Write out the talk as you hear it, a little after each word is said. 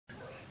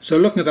So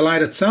looking at the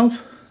light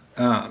itself,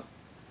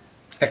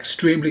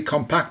 extremely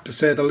compact to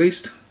say the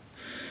least.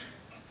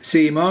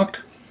 CE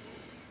marked.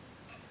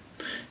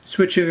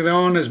 Switching it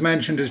on, as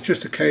mentioned, is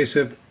just a case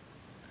of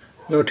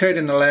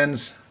rotating the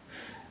lens.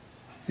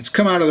 It's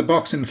come out of the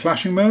box in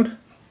flashing mode.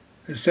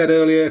 As said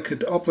earlier,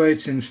 it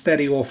operates in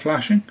steady or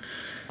flashing.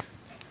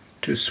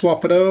 To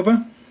swap it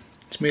over,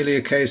 it's merely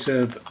a case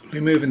of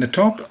removing the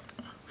top,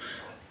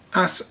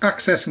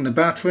 accessing the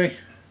battery,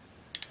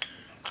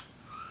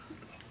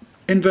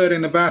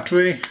 inverting the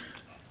battery,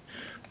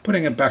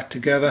 putting it back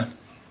together,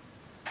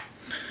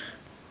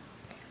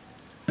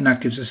 and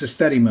that gives us a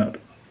steady mode.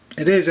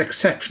 It is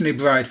exceptionally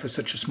bright for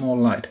such a small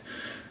light.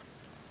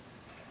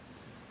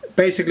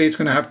 Basically, it's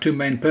going to have two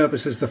main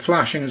purposes. The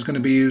flashing is going to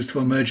be used for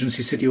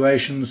emergency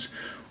situations,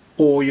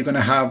 or you're going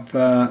to have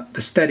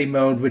the steady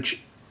mode,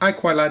 which I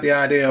quite like the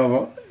idea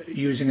of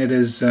using it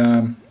as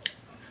a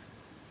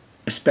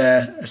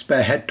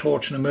spare head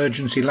torch, an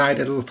emergency light,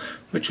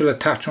 which will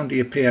attach onto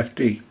your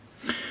PFD.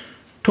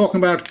 Talking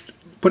about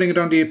putting it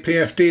onto your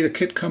PFD, the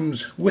kit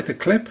comes with a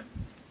clip.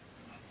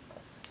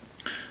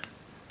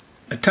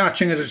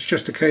 Attaching it is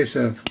just a case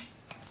of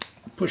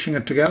pushing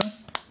it together.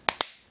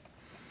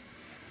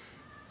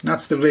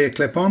 That's the rear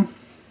clip on.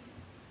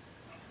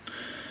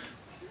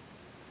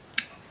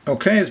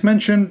 Okay, as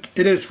mentioned,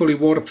 it is fully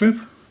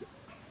waterproof.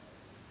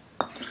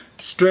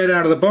 Straight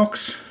out of the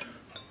box.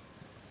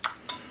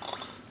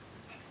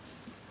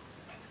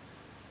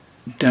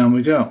 Down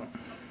we go.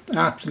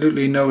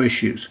 Absolutely no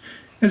issues.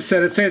 As I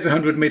said, it says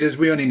 100 meters.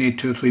 We only need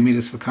 2 or 3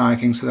 meters for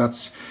kayaking, so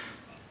that's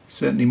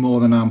certainly more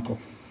than ample.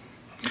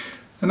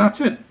 And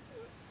that's it.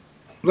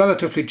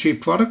 Relatively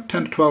cheap product,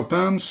 10 to 12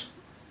 pounds.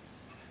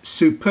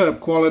 Superb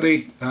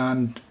quality,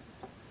 and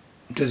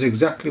does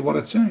exactly what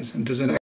it says, and does it